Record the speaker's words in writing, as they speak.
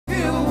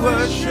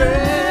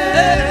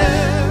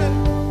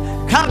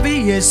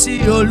Kabiyesi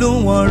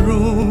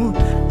Oluwarun,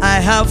 I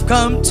have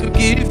come to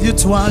give you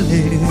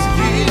twale,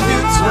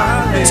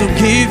 to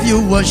give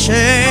you worship.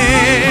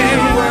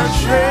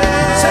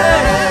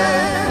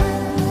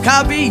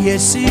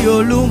 Kabiyesi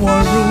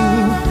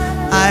Oluwarun,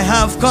 I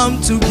have come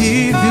to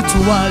give you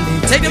twale.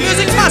 Take the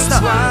music faster.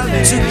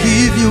 To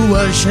give you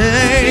worship.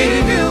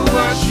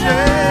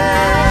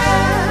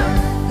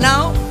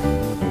 Now,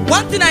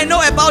 one thing I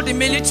know about the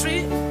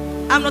military,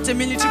 I'm not a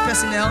military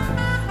personnel.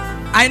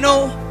 I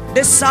know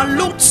they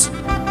salute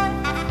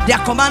their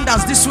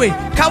commanders this way.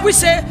 Can we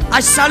say, I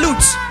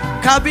salute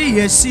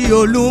Kabiyesi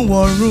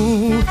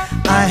Oluwarun,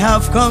 I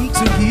have come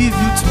to give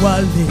you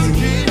twale.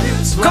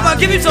 Come on,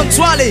 give it some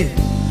twale.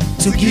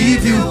 To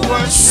give you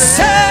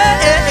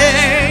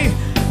say,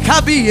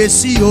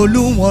 Kabiyesi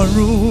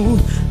Oluwarun,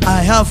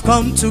 I have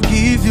come to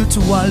give you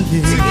twale.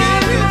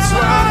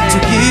 To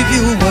give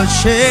you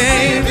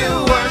worship.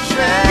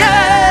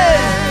 Yeah.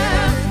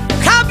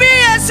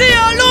 Kabiyesi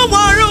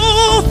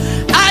Oluwarun,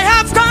 I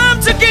have come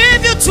to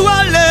give you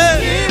twale.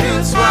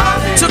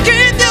 To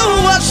give you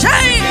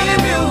worship.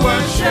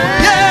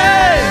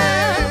 Yeah.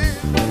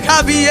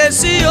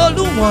 Kabiyesi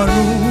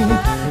Oluwarun,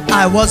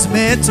 I was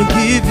meant to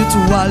give you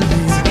twale.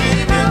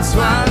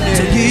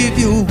 To give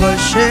you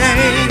worship.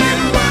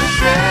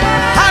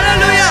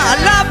 Hallelujah.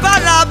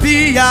 Alabarabi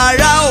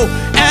yarao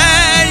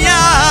eya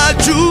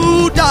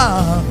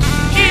Judah.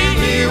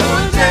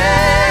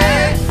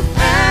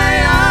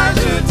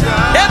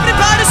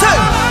 Everybody say,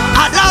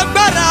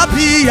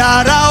 Alabarabi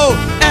yarao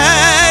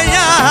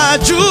eya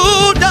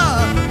Judah.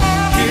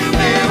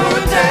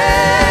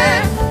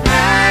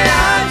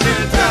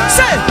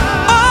 Say,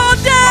 all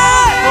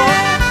day,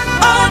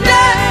 all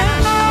day,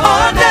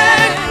 all day,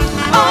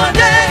 all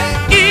day.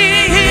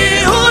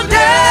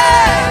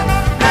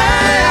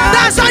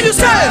 That's how you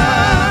say,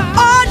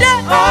 all day,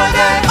 all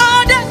day,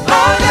 all day,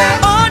 all day,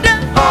 all day,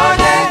 all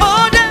day,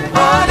 all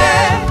day,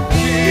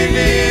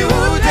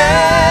 all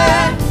day.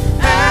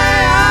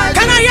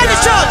 Can I hear the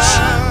church?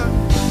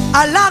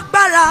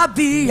 Alagbara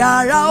bi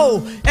ara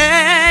o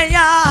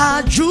eya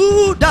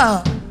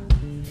Judah.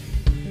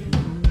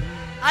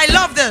 I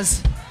love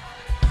this.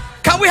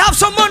 Can we have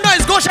some more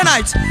noise,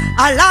 Goshenites?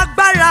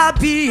 Alagbara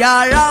bi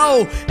ara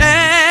o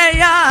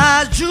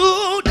eya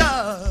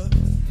Judah.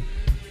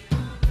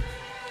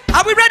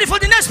 Are we ready for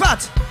the next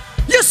part?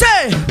 You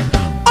say,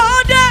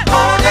 all day,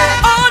 all day,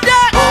 all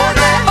day, all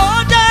day,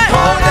 all day,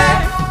 all day.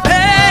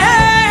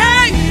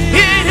 Hey,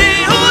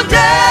 hey, all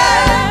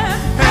day.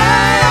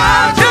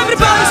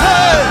 Everybody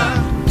say,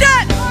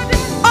 day,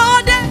 all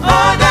day,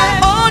 all day,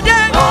 all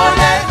day, all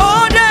day,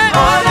 all day,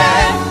 all day.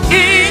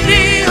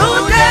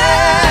 All day.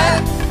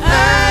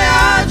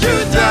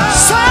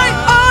 Say,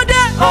 all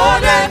day, all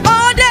day,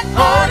 all day,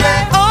 all day,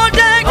 all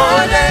day,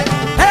 all day.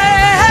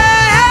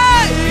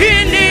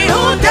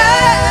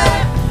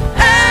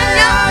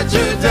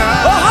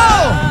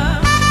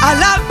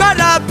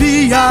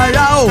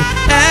 Yarao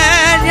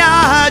enya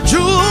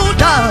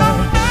Judah.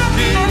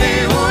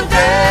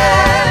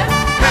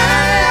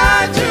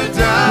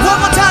 One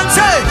more time,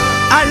 say,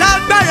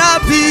 Alagbara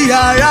bi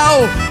yarao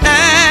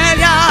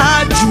enya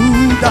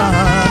Judah.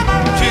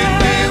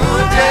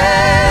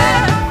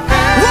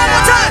 One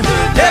more time,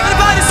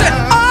 everybody say,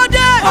 all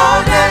day,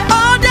 all day,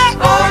 all day,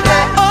 all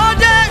day, all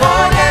day,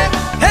 all day.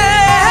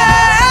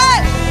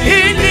 Hey,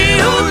 in the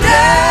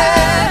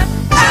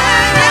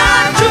enya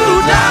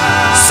Judah.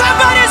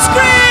 Somebody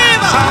scream.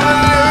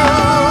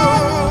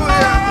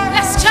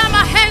 Let's jam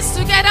our hands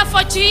together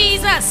for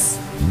Jesus.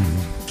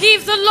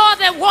 Give the Lord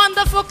a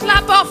wonderful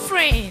clap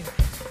offering.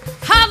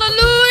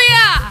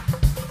 Hallelujah.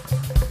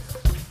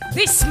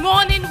 This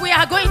morning we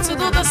are going to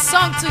do the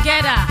song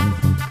together.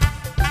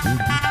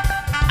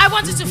 I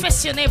want you to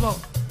face your neighbor.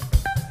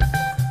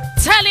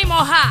 Tell him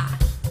or her,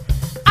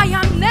 I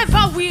am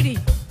never weary.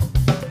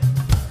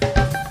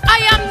 I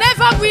am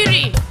never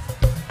weary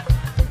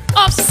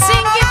of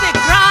singing the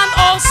grand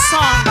old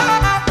song.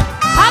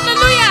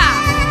 Hallelujah.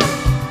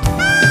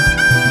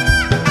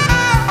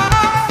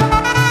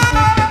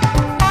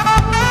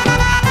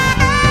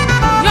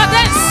 Your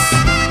dance.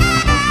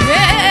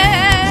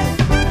 Yeah.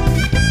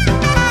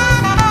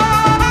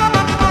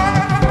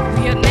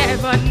 We are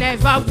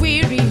never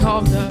weary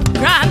of the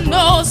grand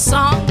old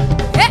song.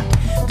 Hey.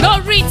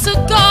 Glory to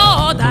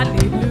God.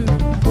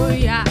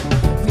 Hallelujah.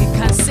 We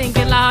can sing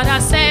it loud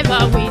as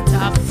ever with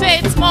our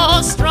faith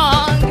more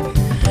strong.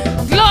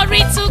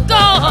 Glory to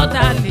God,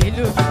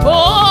 hallelujah.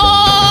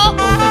 Oh,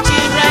 the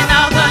children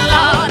of the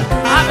Lord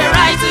have a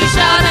right to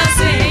shout and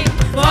sing,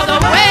 for the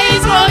way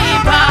is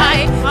going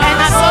by, and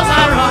our souls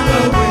are on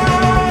the way.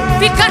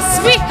 Because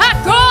we are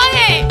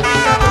going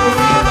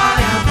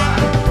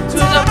to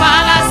the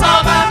palace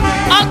of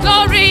our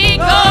glory,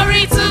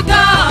 glory to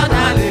God,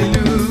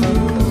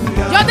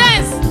 hallelujah. Your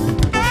dance.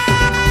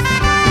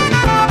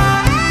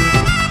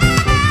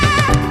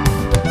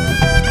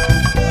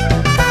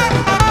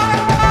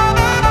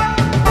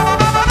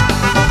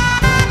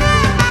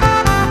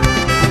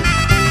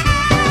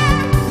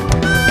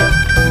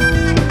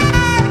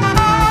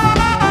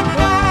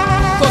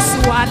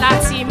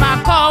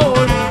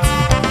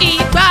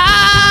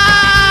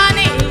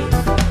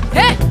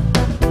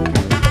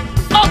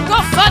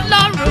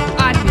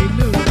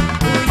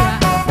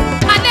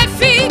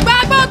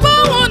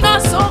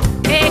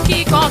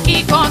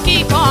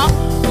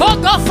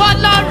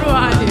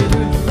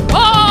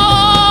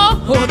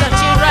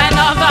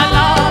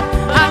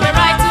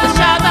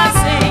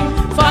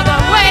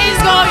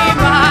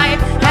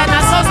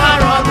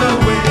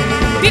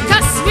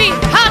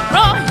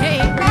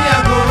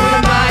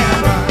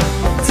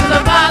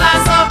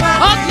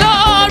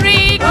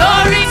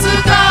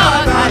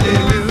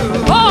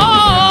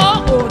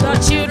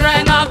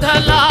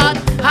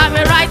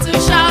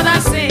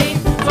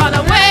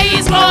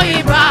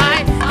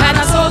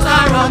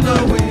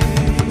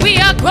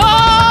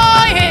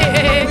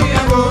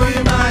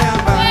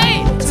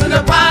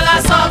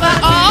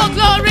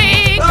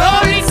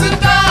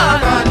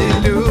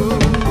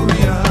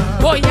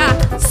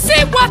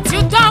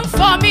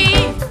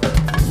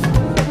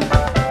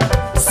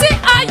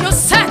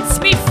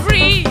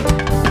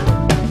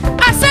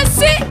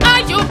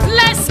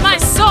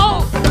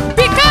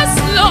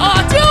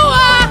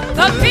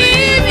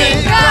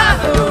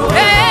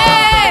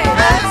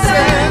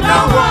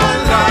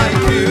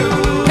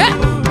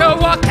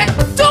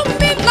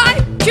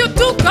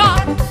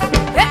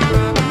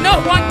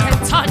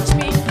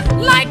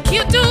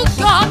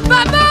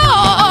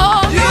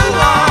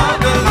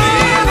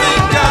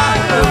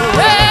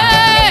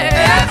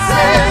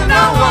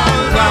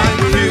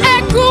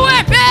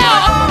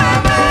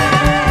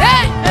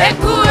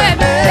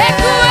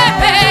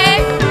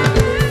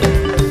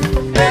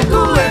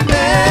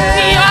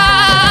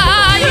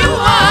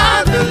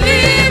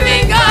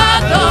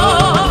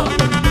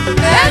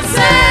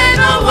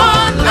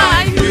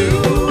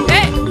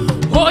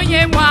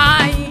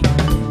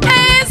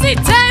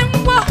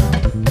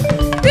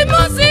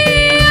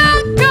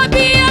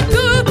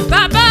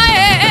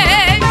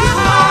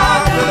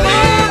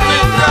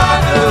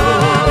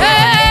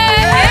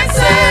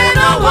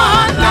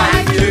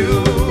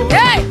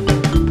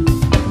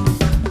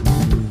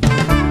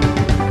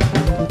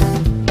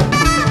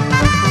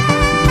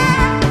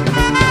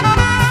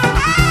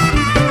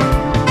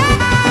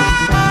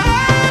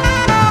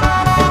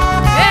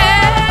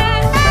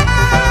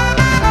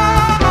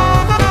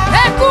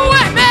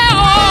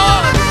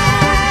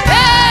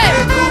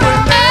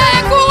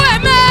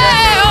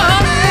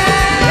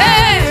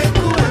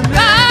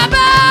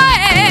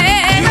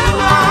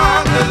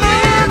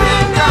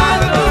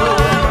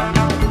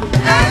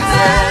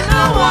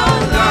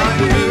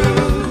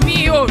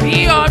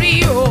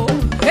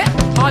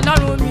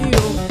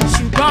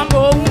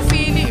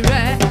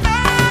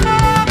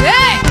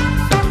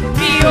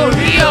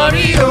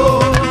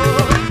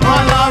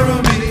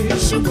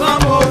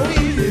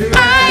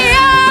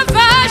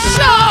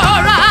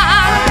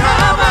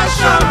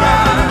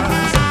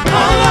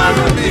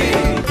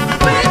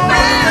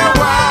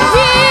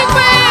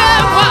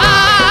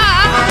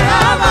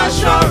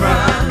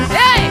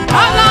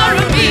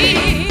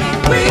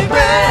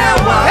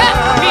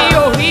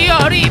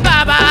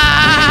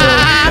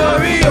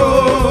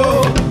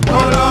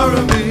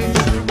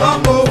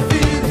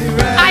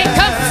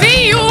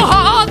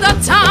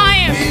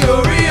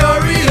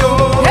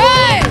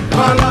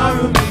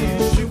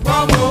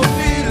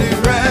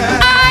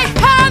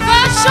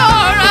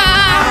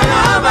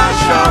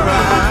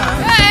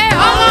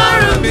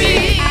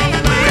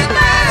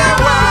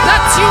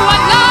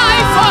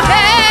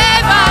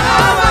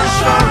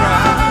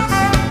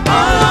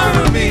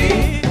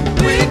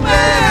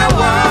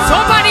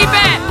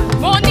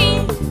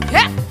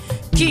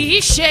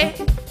 Kishe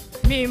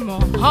mimo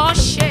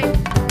hoshe.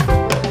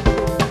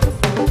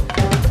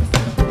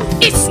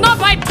 It's not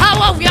by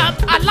power we are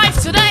alive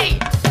today.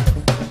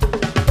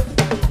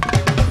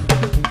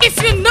 If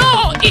you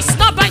know it's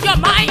not by your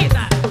mind,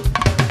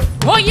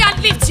 oh yeah,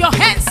 lift your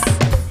hands,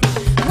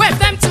 wave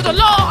them to the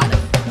Lord,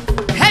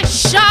 and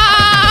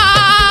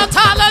shout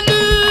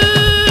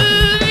hallelujah.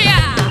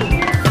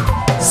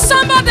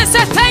 Somebody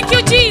say thank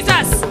you,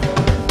 Jesus.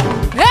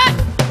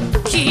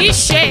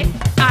 Kishe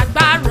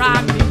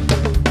agbára mi,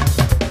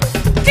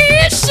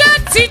 kishe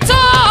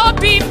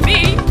títóbi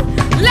mi,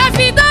 lè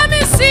fi dá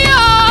mi sí o,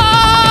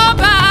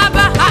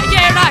 Bàbá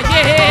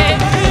ayérayé.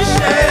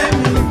 Kishe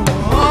mi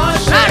mọ̀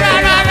ṣe,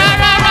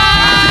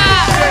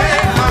 kishe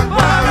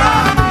agbára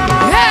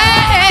mi,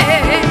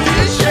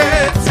 kishe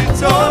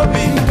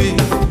títóbi mi,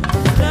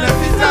 lè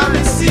fi dá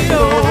mi sí o,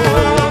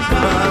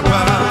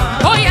 Bàbá.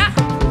 Oh yeah,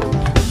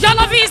 your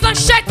love is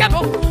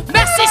unshakable,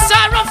 mercy is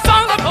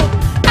unfathomable.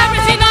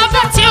 Everything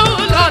about you,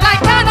 Lord, I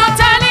cannot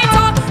tell it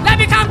all. Let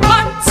me count 1,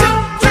 2,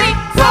 3,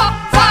 4,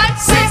 5,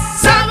 6,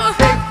 7,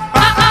 8.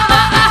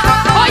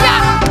 Oh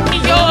yeah,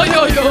 yo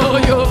yo yo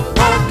yo.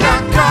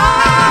 Ọ̀kàkà,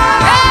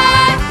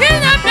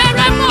 In a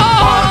very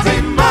more.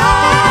 ọ̀dìmọ̀,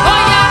 Oh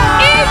yeah,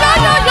 yo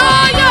yo yo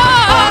yo.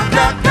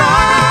 ọ̀kàkà,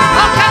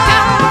 Okaka,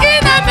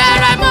 in a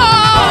very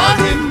more.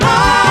 ọ̀dìmọ̀.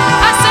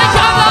 I said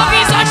your love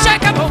is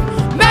unshakable,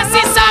 mercy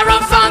is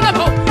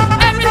unfathomable.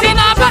 Everything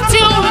about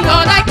you,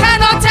 Lord, I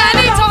cannot tell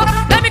it all.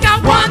 Let me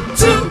count 1,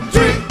 2,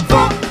 3,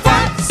 4,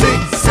 5,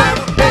 6,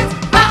 7, 8.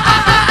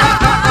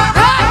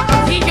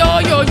 hey, yo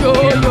yo yo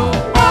yo.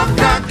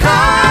 Ọ̀kàkà,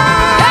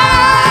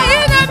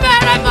 Hey, in a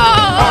very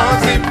more.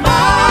 ọ̀dìmọ̀,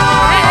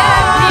 Hey,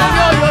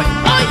 yo yo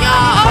oh yo.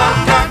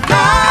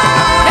 ọ̀kàkà,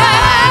 Hey,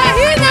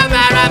 in a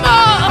very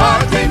more.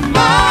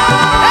 ọ̀dìmọ̀.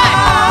 Hey,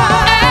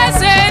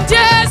 eze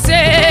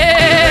jese,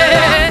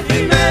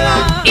 Imela,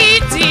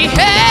 iti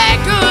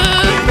hegu.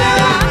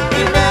 imela,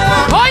 imela,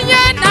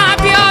 Onye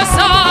na-abịa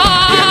ọzọ,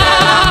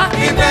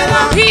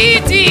 imela,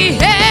 iti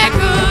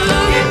hegu.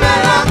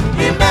 imela,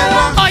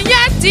 imela,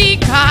 Onye dị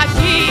ka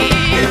gị,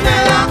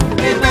 imela,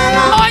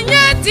 imela,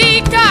 onye dị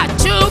ka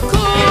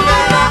Chukwu.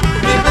 imela,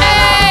 imela.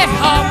 Ee,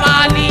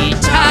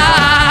 ọmalịcha,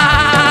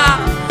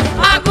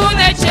 agụ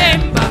na-eche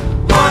mba.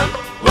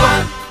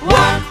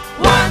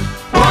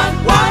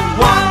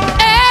 One,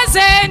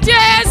 Eze ndị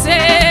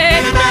eze,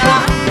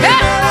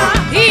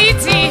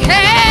 iti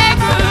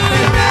hegu.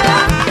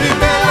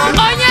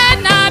 Onye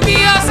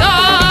na-abịa ọzọ,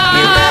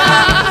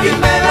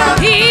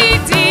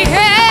 iti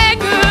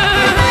hegu.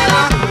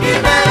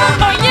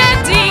 Onye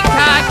dị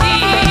ka gị,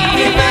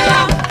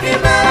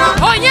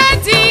 onye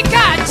dị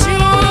ka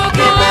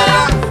Chukwu.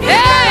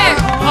 Ee,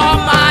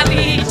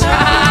 ọmalịcha,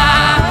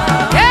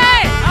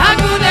 ee,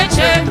 agụ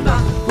na-eche mba.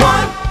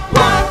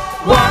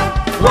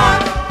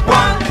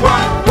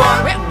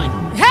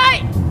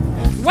 Hey,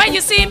 when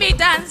you see me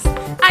dance,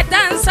 I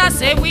dance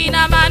as a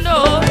winner man.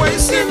 Oh, When you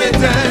see me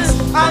dance,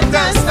 I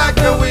dance like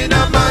a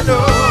winner man.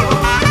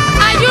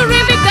 Oh, are you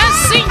really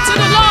dancing to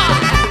the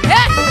Lord?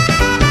 Hey,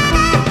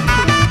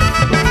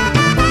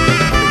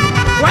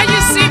 when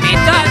you see me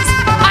dance,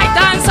 I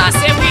dance as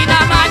a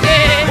winner man.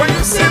 when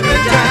you see me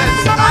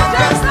dance, I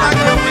dance like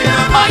a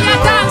winner Oh man. yeah,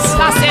 dance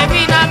as a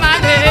winner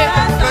man.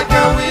 Like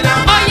a winner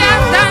Oh man. yeah,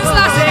 dance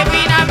as a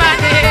winner man.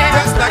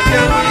 Dance like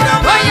a winner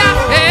Oh man. yeah,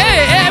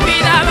 hey,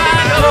 winner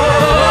man. Oh,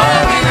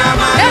 Winner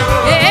man.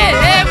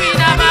 hey,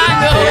 winner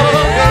man. Oh,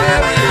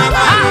 Winner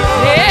man. ah,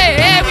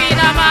 hey,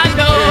 winner man.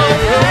 Oh.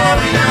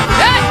 Winner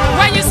man. Hey,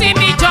 when you see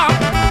me jump,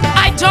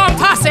 I jump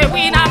as a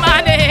winner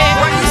man.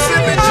 When you see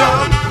me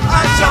jump,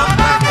 I jump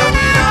like a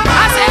winner I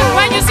man. said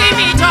when you see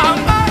me jump,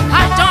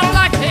 I jump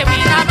like a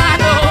winner man.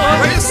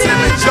 When you see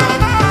me jump,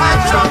 I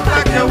jump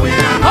like a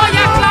winner man. Oh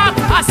yeah, clap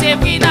as a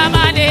winner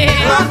man.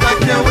 Clap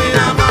like a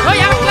winner man. Oh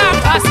yeah,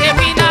 clap as a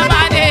winner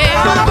man.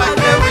 Clap like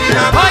a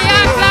winner Oh man.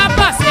 yeah, clap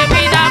as a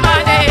winner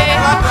man.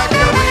 Clap like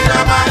a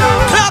winner man.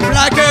 Clap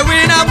like a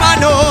winner, man.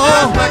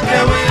 Oh, Clap like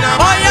a winner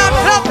oh man. yeah,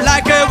 clap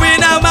like a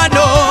winner, man.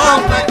 Oh,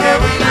 Clap like a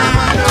winner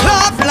man.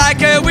 clap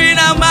like a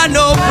winner, man.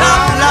 Oh,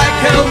 clap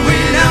like a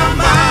winner,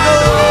 man.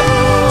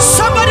 Oh.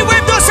 Somebody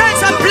wave those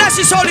hands and bless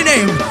His holy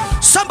name.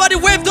 Somebody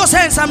wave those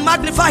hands and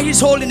magnify His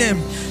holy name.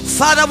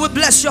 Father, we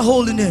bless Your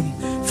holy name.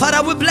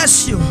 Father, we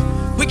bless You.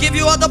 We give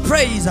You all the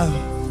praise.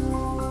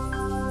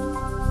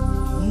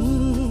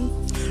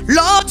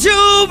 Lord,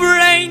 You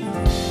reign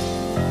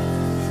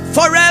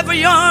forever.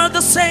 You're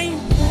the same.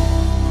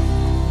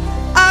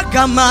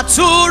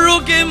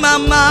 Agamaturu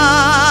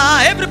mama.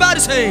 Everybody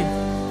say,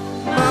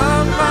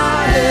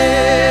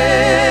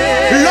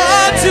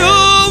 Lord, You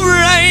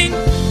reign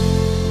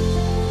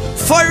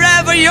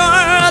forever.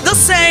 You're the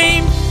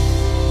same.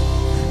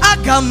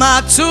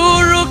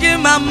 Agamaturu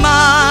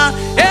mama.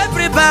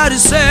 Everybody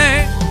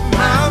say,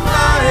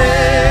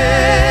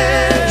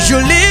 You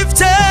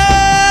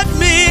lifted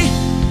me.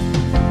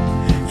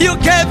 You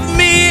gave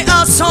me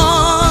a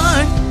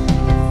song.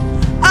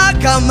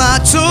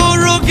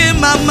 Agamaturu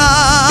mama.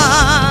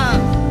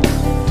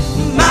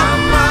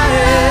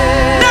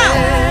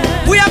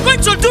 Now we are going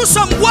to do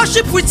some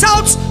worship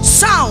without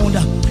sound.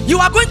 You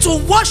are going to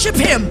worship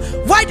him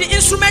while the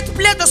instrument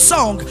play the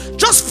song.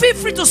 Just feel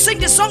free to sing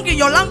the song in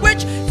your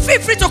language. Feel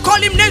free to call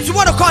him names you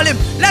want to call him.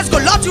 Let's go.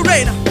 Lord, you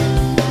reign.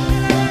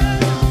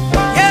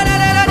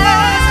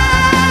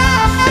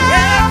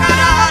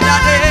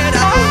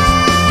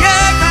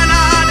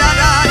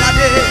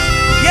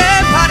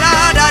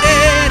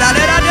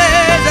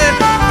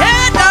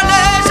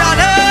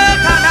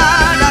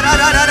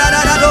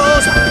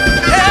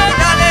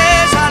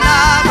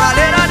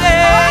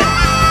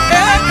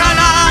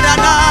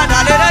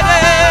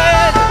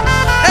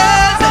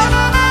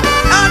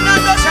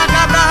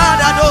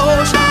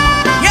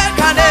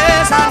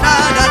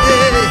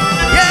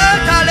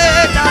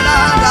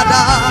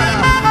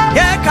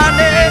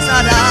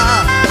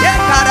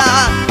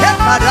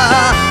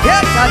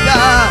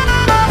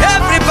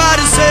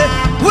 Everybody say,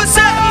 we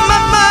say,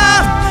 mama,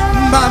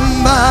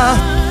 mama,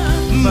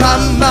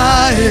 mama,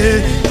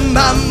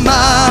 mama,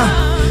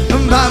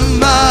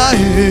 mama,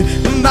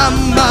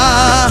 mama,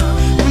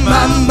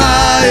 mama.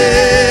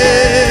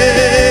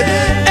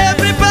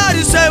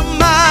 Everybody say,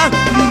 mama,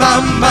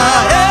 mama,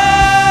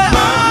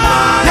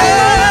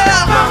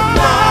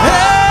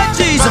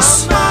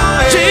 Jesus,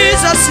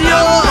 Jesus, you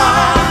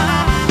are.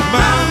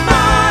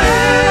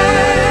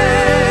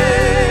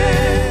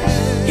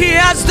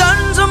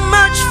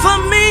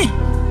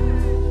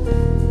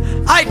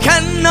 I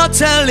cannot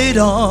tell it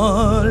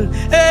all.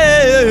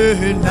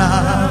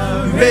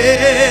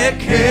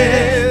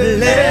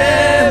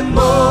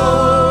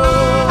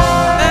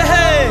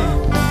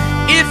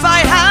 If I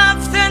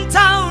have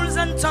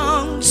 10,000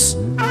 tongues,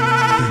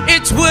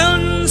 it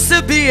will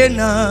still be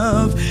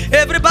enough.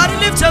 Everybody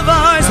lift your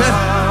voice.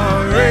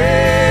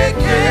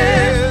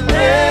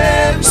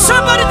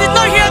 Somebody did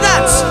not hear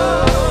that.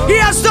 He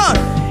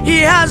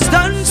has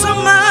done so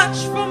much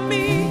for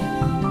me.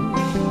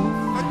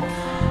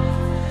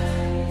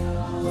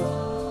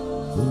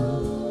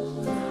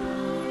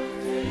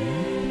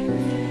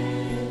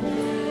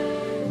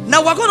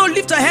 Now we're going to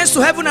lift our hands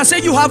to heaven and say,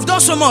 you have done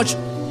so much.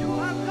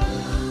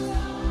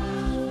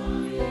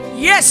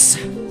 Yes.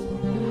 We're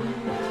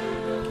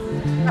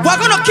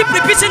going to keep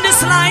repeating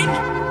this line.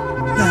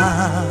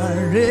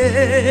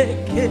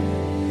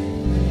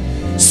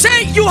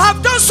 Say, you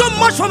have done so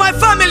much for my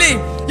family.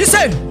 You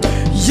say,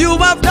 you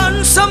have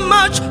done so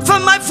much for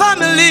my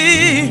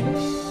family.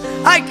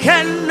 I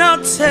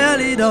cannot tell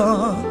it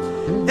all.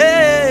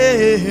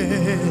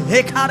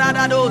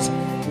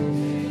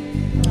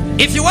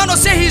 If you want to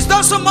say he's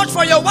done so much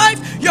for your wife,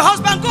 your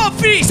husband, go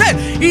free. Say,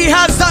 he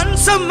has done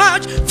so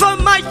much for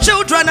my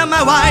children and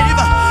my wife.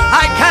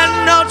 I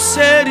cannot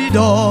say it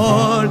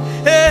all.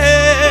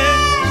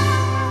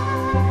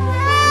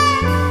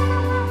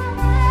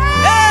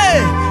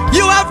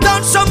 You have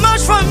done so much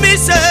for me.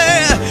 Say,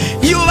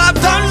 you have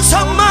done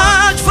so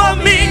much for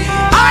me.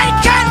 I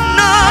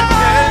cannot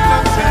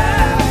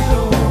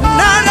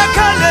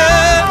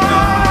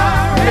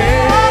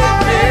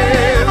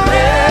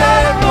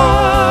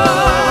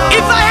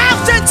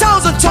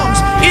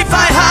If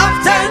I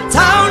have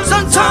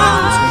 10,000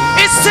 tongues,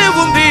 it still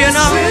won't be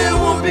enough.